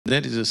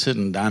There is a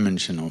certain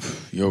dimension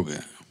of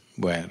yoga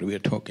where we are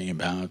talking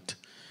about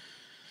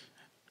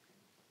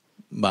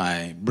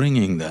by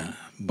bringing the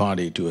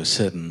body to a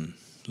certain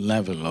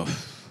level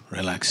of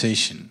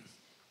relaxation,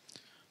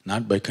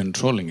 not by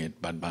controlling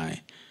it, but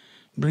by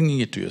bringing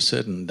it to a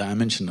certain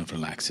dimension of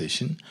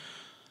relaxation,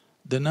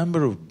 the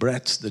number of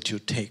breaths that you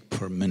take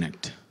per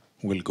minute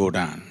will go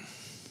down.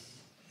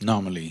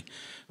 Normally,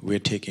 we're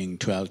taking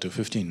 12 to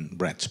 15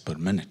 breaths per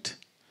minute.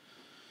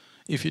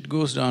 If it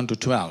goes down to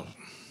 12,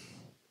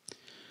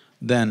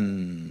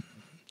 then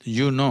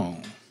you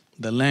know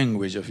the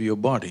language of your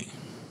body.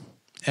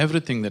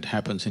 Everything that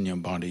happens in your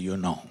body you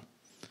know,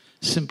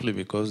 simply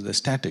because the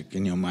static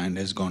in your mind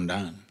has gone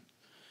down.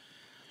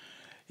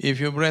 If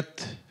your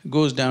breath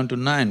goes down to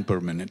 9 per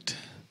minute,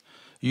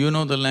 you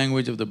know the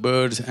language of the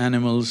birds,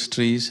 animals,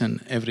 trees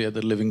and every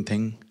other living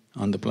thing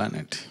on the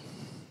planet.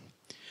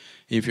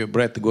 If your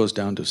breath goes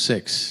down to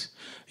 6,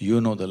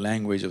 you know the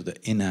language of the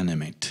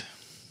inanimate.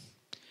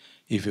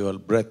 If your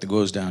breath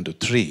goes down to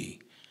 3,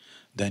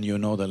 then you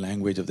know the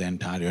language of the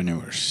entire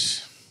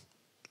universe.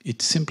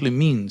 It simply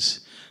means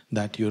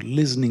that your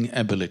listening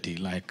ability,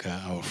 like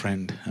our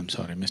friend, I'm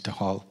sorry, Mr.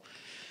 Hall,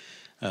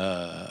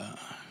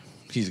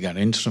 he's got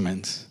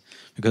instruments.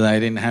 Because I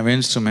didn't have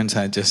instruments,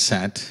 I just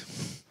sat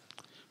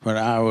for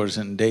hours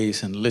and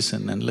days and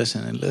listen and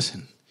listen and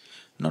listen,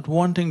 not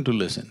wanting to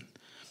listen.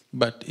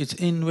 But it's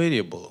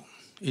invariable,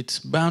 it's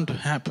bound to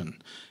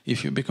happen.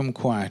 If you become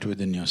quiet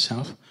within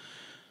yourself,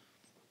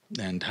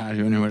 the entire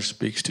universe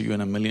speaks to you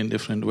in a million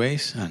different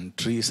ways, and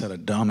trees are a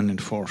dominant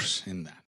force in that.